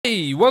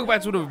Hey, welcome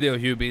back to another video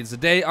here, Beans.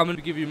 Today I'm going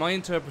to give you my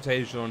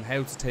interpretation on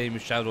how to tame a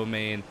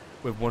Shadowmane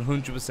with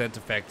 100%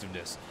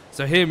 effectiveness.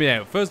 So hear me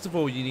out. First of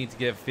all, you need to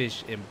get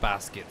fish in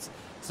baskets.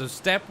 So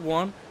step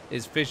one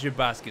is fish in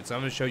baskets.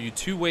 I'm going to show you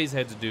two ways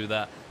how to do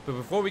that. But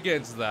before we get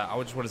into that,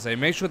 I just want to say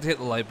make sure to hit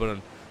the like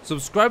button,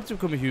 subscribe to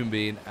become a human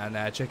being, and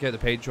check out the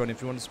Patreon if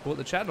you want to support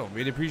the channel.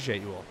 Really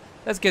appreciate you all.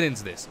 Let's get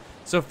into this.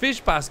 So fish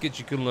baskets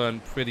you can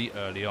learn pretty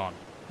early on.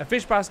 A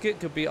fish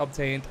basket could be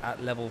obtained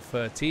at level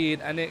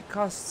 13 and it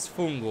costs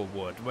fungal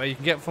wood, where you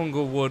can get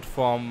fungal wood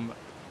from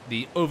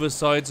the other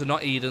side, so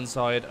not Eden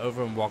side,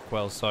 over on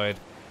Rockwell side.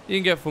 You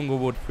can get fungal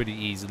wood pretty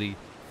easily,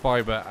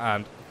 fiber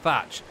and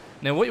thatch.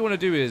 Now what you want to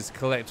do is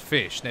collect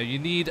fish. Now you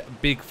need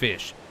big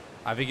fish.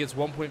 I think it's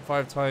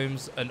 1.5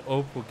 times and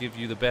up will give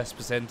you the best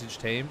percentage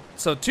tame.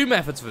 So two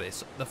methods for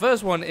this. The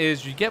first one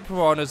is you get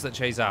piranhas that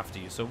chase after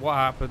you. So what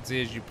happens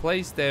is you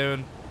place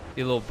down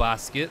your little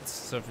baskets.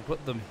 So if you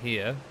put them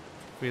here,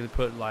 really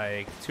put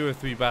like 2 or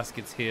 3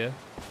 baskets here,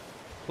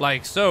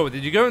 like so.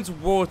 Then you go into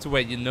water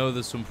where you know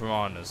there's some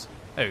piranhas.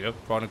 There we go,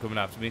 piranha coming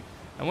after me.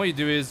 And what you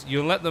do is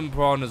you let them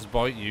piranhas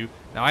bite you.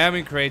 Now I am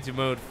in creative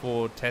mode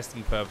for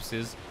testing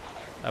purposes.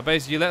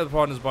 Basically you let the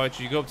piranhas bite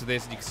you, you go up to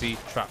this and you can see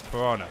trapped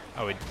piranha.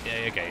 Oh,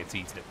 okay, it's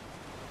eating it.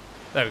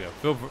 There we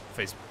go,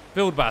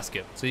 filled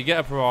basket. So you get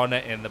a piranha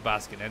in the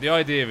basket. Now the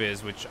idea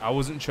is, which I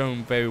wasn't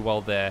shown very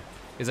well there,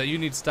 is that you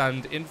need to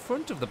stand in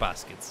front of the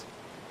baskets.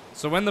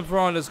 So when the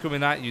piranha's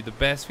coming at you, the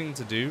best thing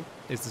to do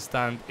is to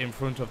stand in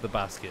front of the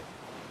basket.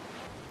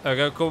 There we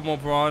go, a couple more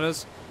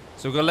piranhas.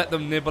 So we're going to let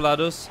them nibble at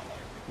us.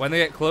 When they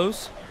get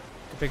close,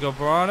 pick up a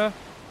piranha,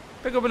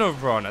 pick up another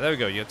piranha. There we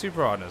go, you have 2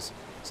 piranhas.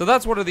 So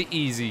that's one of the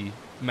easy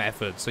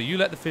methods. So you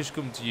let the fish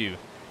come to you.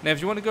 Now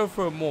if you want to go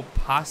for a more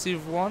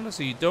passive one,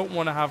 so you don't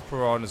want to have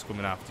piranhas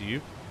coming after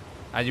you,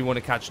 and you want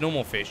to catch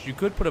normal fish, you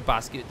could put a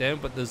basket down,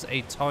 but there's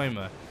a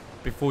timer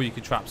before you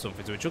can trap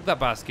something. So we chuck that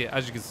basket,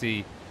 as you can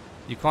see,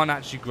 you can't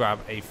actually grab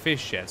a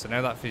fish yet, so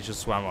now that fish has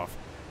swam off.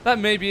 That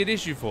may be an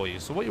issue for you,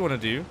 so what you want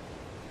to do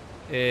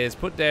is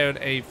put down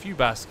a few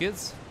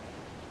baskets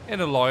in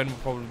a line, will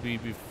probably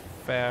be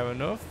fair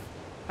enough,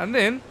 and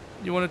then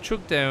you want to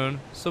chuck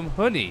down some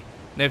honey.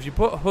 Now if you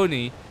put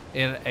honey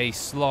in a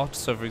slot,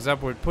 so for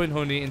example we're putting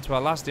honey into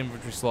our last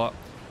inventory slot,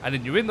 and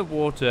then you're in the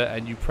water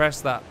and you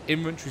press that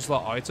inventory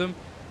slot item,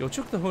 you'll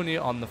chuck the honey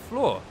on the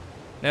floor.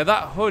 Now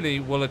that honey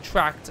will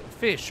attract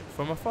fish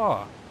from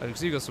afar. As you can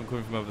see, you've got some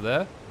coming from over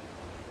there.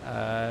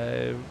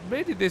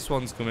 Maybe this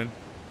one's coming.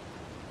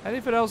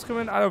 Anything else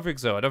coming? I don't think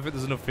so. I don't think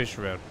there's enough fish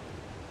around.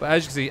 But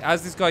as you can see,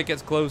 as this guy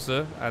gets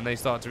closer and they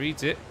start to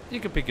eat it, you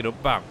can pick it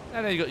up, bam,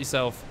 and then you got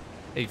yourself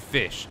a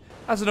fish.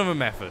 That's another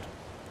method.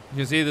 You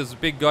can see there's a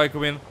big guy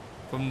coming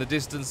from the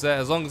distance there.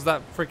 As long as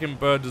that freaking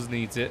bird doesn't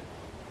eat it,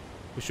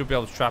 we should be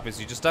able to trap it.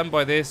 So you just stand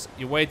by this,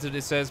 you wait till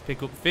it says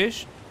pick up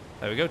fish.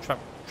 There we go, trap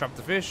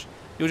the fish.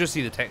 You'll just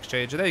see the text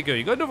change, and there you go,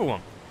 you got another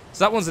one.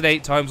 So that one's at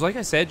 8 times. Like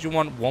I said, you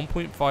want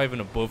 1.5 and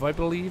above, I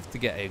believe, to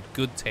get a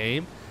good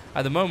tame.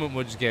 At the moment,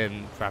 we're just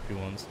getting crappy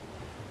ones.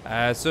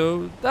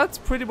 So that's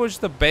pretty much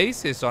the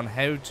basis on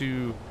how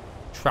to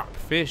trap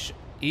fish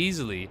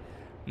easily.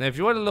 Now, if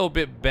you want a little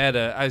bit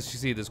better, as you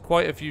see, there's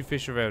quite a few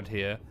fish around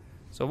here.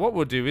 So what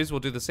we'll do is we'll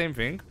do the same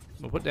thing.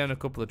 We'll put down a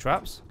couple of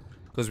traps,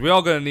 because we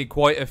are going to need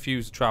quite a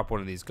few to trap one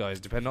of these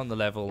guys, depending on the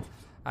level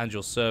and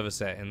your server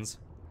settings.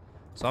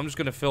 So I'm just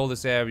going to fill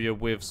this area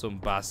with some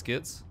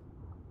baskets.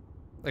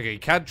 Okay, you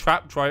can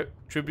trap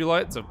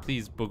tribulite, so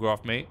please bugger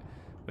off, mate.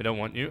 We don't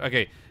want you.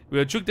 Okay, we're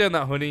going to chuck down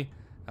that honey,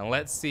 and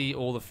let's see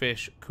all the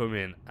fish come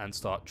in and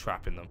start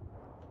trapping them.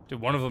 Dude,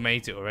 one of them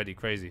ate it already.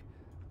 Crazy.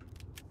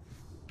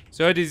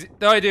 So the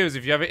idea is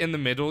if you have it in the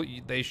middle,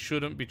 they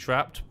shouldn't be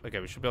trapped.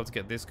 Okay, we should be able to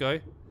get this guy.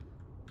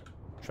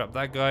 Trap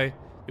that guy.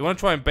 You want to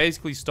try and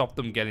basically stop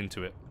them getting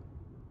to it.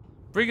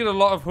 Bringing a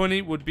lot of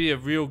honey would be a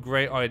real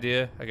great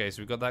idea. Okay,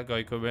 so we've got that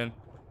guy coming.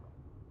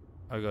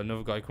 I've got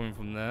another guy coming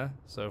from there.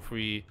 So if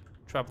we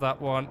trap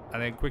that one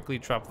and then quickly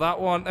trap that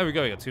one, there we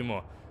go, we got 2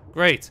 more.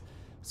 Great.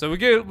 So we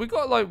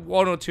got like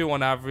 1 or 2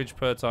 on average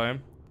per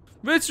time.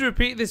 Remember to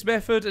repeat this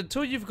method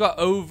until you've got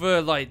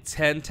over like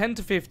 10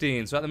 to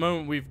 15. So at the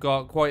moment we've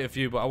got quite a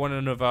few, but I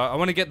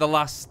want to get the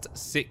last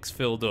 6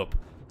 filled up.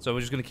 So we're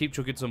just going to keep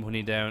chucking some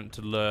honey down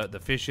to lure the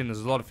fish in. There's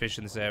a lot of fish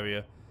in this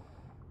area,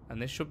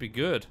 and this should be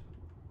good.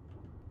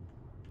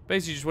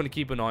 Basically, you just want to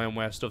keep an eye on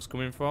where stuff's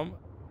coming from.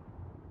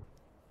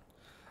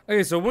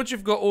 Okay, so once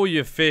you've got all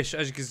your fish,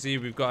 as you can see,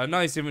 we've got a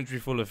nice inventory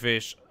full of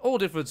fish, all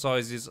different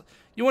sizes.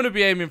 You want to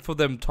be aiming for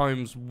them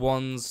times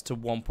 1s to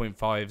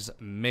 1.5s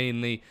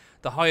mainly.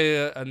 The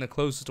higher and the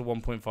closer to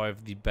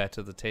 1.5, the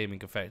better the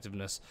taming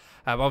effectiveness.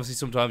 Obviously,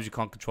 sometimes you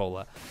can't control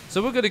that.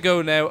 So we're going to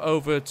go now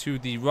over to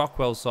the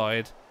Rockwell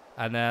side,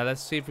 and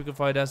let's see if we can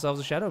find ourselves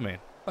a Shadowmane.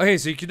 Okay,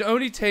 so you can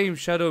only tame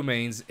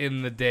Shadowmanes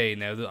in the day.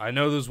 Now, I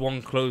know there's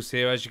one close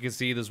here. As you can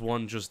see, there's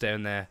one just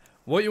down there.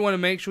 What you want to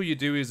make sure you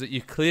do is that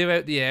you clear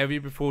out the area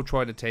before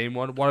trying to tame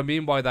one. What I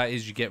mean by that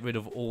is you get rid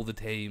of all the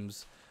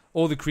tames,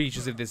 all the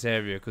creatures in this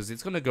area, because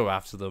it's going to go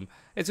after them.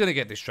 It's going to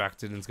get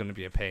distracted and it's going to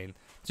be a pain.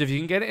 So if you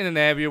can get it in an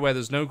area where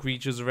there's no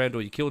creatures around,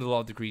 or you killed a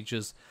lot of the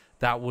creatures,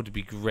 that would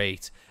be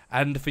great.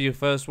 And for your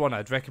first one,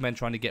 I'd recommend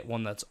trying to get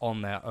one that's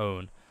on their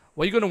own.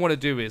 What you're going to want to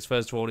do is,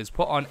 first of all, is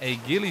put on a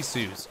ghillie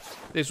suit.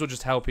 This will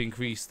just help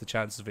increase the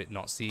chances of it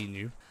not seeing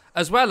you.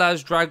 As well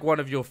as drag one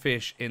of your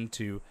fish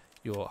into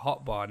your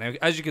hotbar. Now,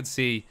 as you can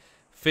see,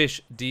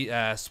 fish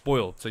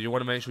spoiled. So you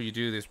want to make sure you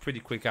do this pretty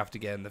quick after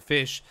getting the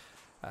fish.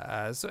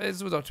 So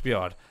it's not to be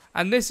hard.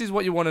 And this is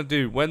what you want to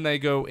do. When they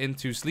go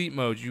into sleep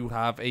mode, you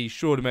have a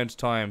short amount of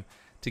time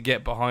to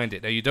get behind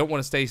it. Now, you don't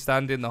want to stay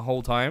standing the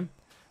whole time.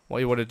 What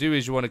you want to do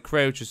is you want to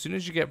crouch as soon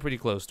as you get pretty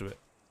close to it.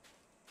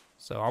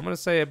 So I'm going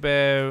to say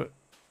about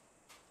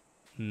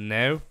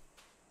now.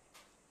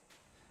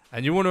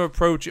 And you want to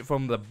approach it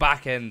from the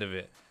back end of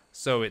it.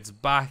 So it's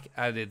back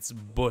and it's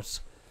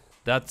butt.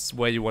 That's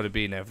where you want to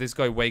be now. If this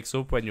guy wakes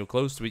up when you're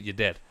close to it, you're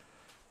dead.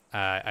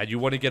 And you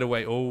want to get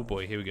away. Oh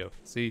boy, here we go.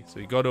 See? So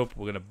he got up.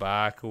 We're going to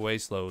back away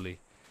slowly.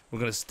 We're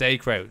going to stay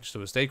crouched. So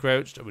we'll stay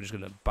crouched and we're just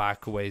going to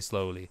back away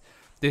slowly.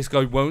 This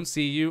guy won't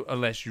see you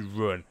unless you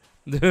run.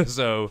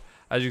 So,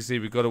 as you can see,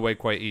 we got away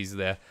quite easy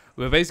there.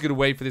 We're basically going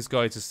to wait for this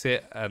guy to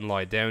sit and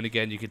lie down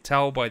again. You can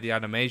tell by the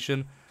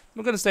animation.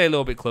 We're going to stay a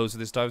little bit closer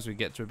this time so we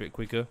get to it a bit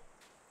quicker.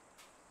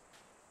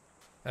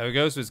 There we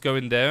go. So it's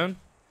going down.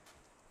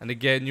 And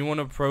again, you want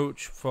to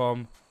approach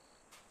from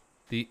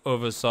the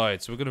other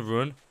side. So we're going to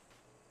run.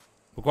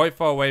 We're quite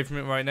far away from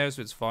it right now,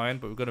 so it's fine.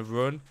 But we're going to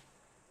run.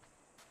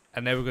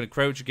 And then we're going to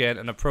crouch again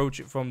and approach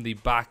it from the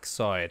back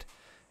side.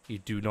 You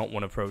do not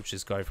want to approach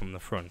this guy from the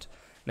front.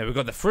 Now we've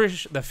got the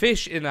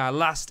fish in our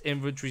last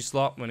inventory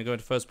slot. I'm going to go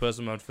into first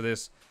person mode for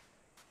this.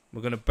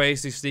 We're going to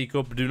basically sneak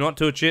up. Do not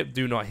touch it.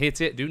 Do not hit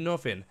it. Do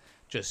nothing.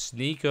 Just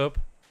sneak up.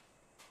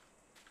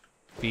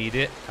 Feed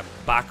it. And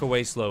back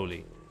away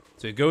slowly.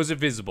 So it goes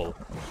invisible.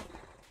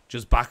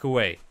 Just back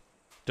away.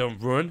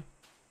 Don't run.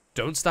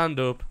 Don't stand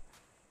up.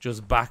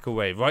 Just back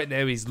away. Right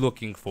now he's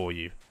looking for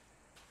you.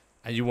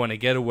 And you want to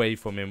get away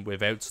from him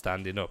without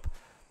standing up.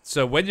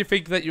 So when you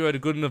think that you're at a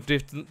good enough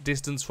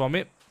distance from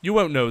it, you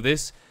won't know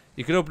this.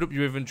 You can open up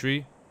your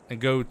inventory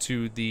and go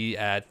to the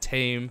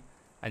Tame,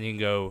 and you can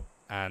go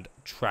and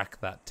track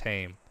that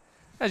Tame.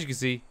 As you can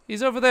see,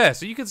 he's over there,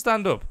 so you can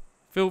stand up.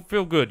 Feel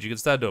good. You can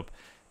stand up.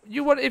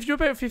 If you're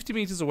about 50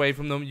 meters away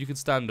from them, you can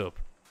stand up.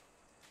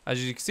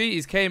 As you can see,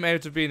 he's came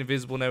out of being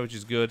invisible now, which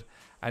is good,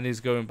 and he's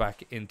going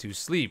back into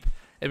sleep.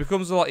 It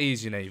becomes a lot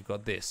easier now. You've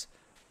got this,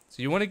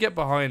 so you want to get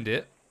behind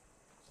it.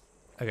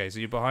 Okay, so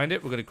you're behind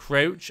it. We're going to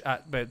crouch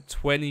at about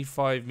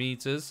 25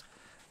 meters.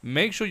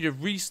 Make sure you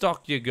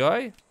restock your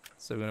guy.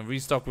 So we're going to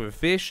restock with a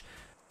fish.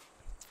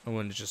 I'm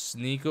going to just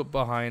sneak up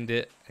behind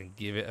it and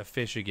give it a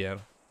fish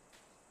again.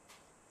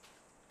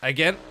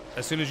 Again,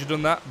 as soon as you've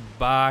done that,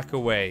 back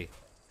away.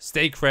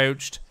 Stay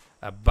crouched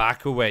and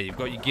back away. You've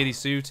got your ghillie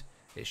suit.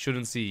 It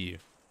shouldn't see you.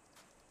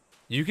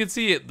 You can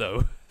see it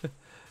though.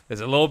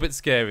 It's a little bit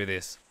scary,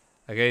 this.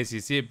 Okay, so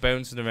you see it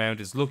bouncing around.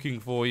 It's looking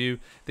for you.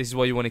 This is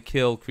why you want to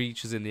kill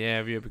creatures in the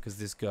area, because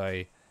this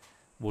guy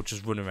will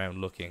just run around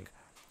looking.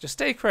 Just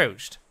stay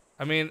crouched.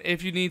 I mean,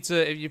 if you need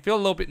to, if you feel a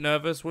little bit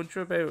nervous, once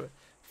you're about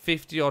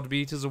 50 odd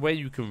meters away,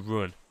 you can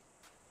run.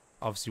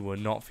 Obviously, we're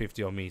not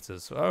 50 odd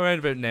meters. So around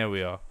about now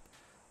we are.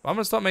 But I'm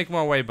going to start making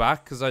my way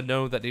back because I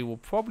know that he will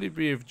probably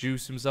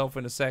rejuice himself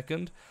in a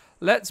second.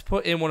 Let's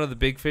put in one of the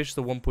big fish,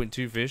 the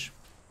 1.2 fish.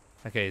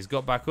 Okay, he's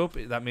got back up.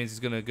 That means he's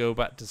going to go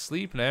back to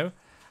sleep now.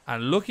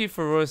 And lucky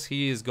for us,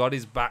 he has got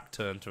his back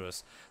turned to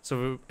us.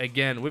 So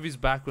again, with his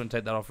back, we're going to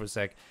take that off for a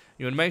sec.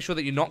 You want to make sure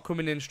that you're not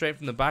coming in straight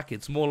from the back.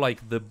 It's more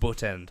like the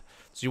butt end.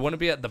 So you want to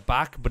be at the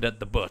back, but at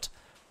the butt.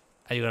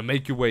 And you're going to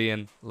make your way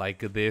in like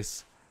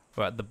this.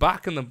 We're at the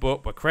back and the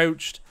butt. We're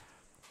crouched.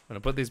 I'm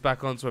going to put these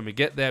back on so when we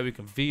get there, we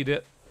can feed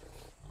it.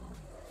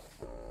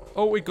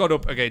 Oh, we got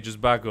up. Okay,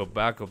 just back up,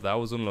 back up. That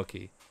was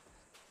unlucky.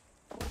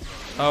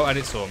 Oh, and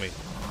it saw me.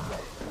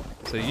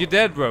 So you're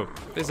dead, bro.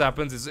 If this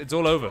happens, it's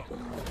all over.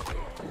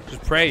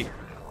 Just pray.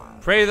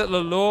 Pray that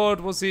the Lord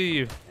will see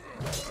you.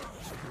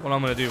 What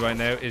I'm going to do right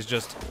now is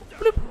just...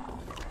 bloop.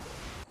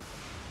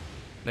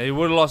 Now, you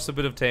would have lost a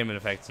bit of taming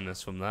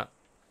effectiveness from that.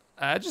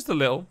 Just a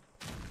little.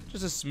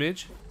 Just a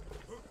smidge.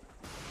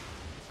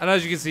 And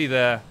as you can see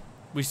there,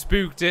 we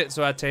spooked it,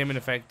 so our taming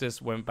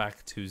effectiveness went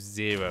back to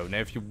 0. Now,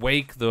 if you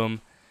wake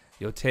them,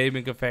 your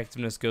taming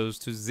effectiveness goes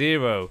to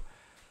 0.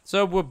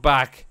 So we're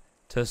back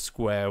to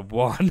square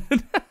one.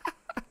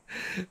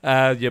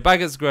 You're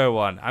back at square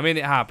one. I mean,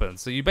 it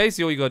happens. So you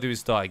basically, all you got to do is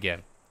start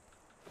again.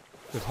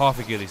 With half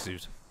a ghillie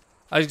suit.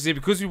 As you can see,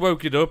 because we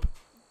woke it up,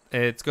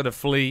 it's going to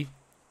flee.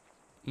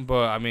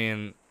 But, I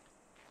mean,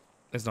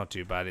 it's not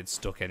too bad. It's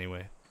stuck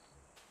anyway.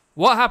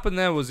 What happened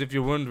there was, if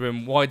you're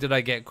wondering, why did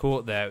I get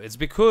caught there? It's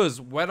because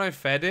when I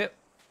fed it,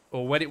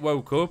 or when it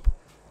woke up,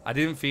 I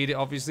didn't feed it,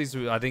 obviously,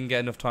 so I didn't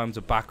get enough time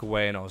to back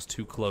away, and I was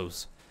too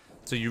close.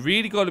 So you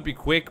really got to be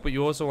quick, but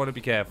you also want to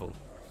be careful.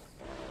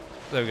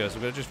 There we go. So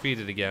we're going to just feed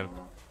it again.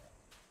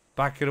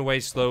 Back it away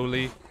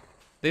slowly.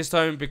 This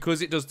time,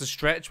 because it does the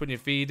stretch when you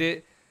feed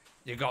it,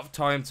 you got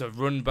time to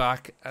run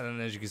back, and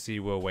then as you can see,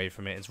 we're away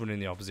from it. It's running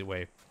the opposite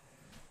way.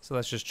 So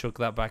let's just chuck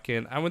that back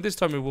in. And with this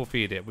time, we will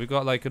feed it. We've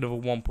got like another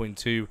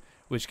 1.2,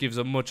 which gives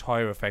a much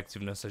higher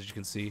effectiveness, as you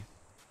can see.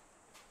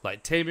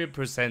 like taming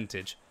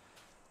percentage.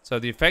 So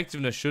the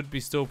effectiveness should be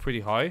still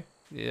pretty high.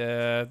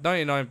 Yeah,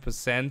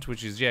 99%,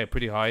 which is, yeah,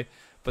 pretty high.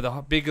 But the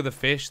bigger the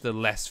fish, the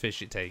less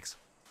fish it takes.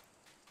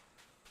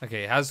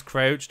 Okay, it has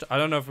crouched. I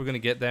don't know if we're going to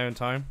get there in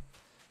time.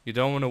 You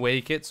don't want to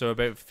wake it, so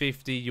about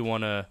 50 you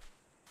want to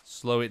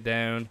slow it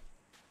down.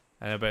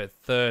 And about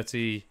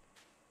 30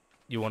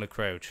 you want to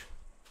crouch.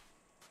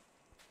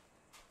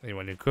 And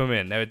when you come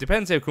in. Now, it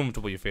depends how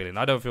comfortable you're feeling.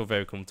 I don't feel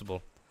very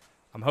comfortable.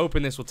 I'm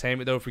hoping this will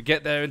tame it, though, if we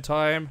get there in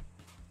time.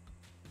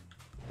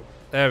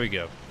 There we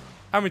go.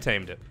 And we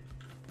tamed it.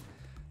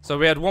 So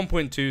we had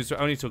 1.2, so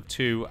it only took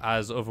 2,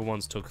 as other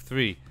ones took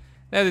 3.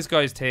 Now this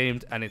guy's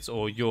tamed, and it's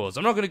all yours.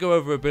 I'm not going to go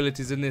over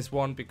abilities in this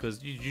one,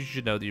 because you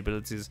should know the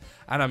abilities,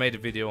 and I made a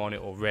video on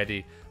it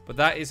already. But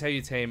that is how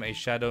you tame a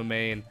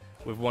Shadowmane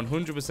with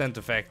 100%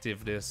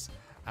 effectiveness.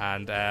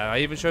 And I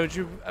even showed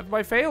you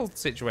my fail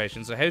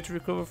situation, so how to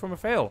recover from a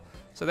fail.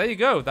 So there you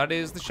go, that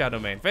is the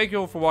Shadowmane. Thank you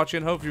all for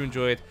watching, hope you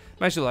enjoyed.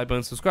 Make sure to like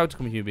button, subscribe to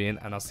become a human being,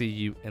 and I'll see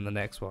you in the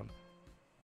next one.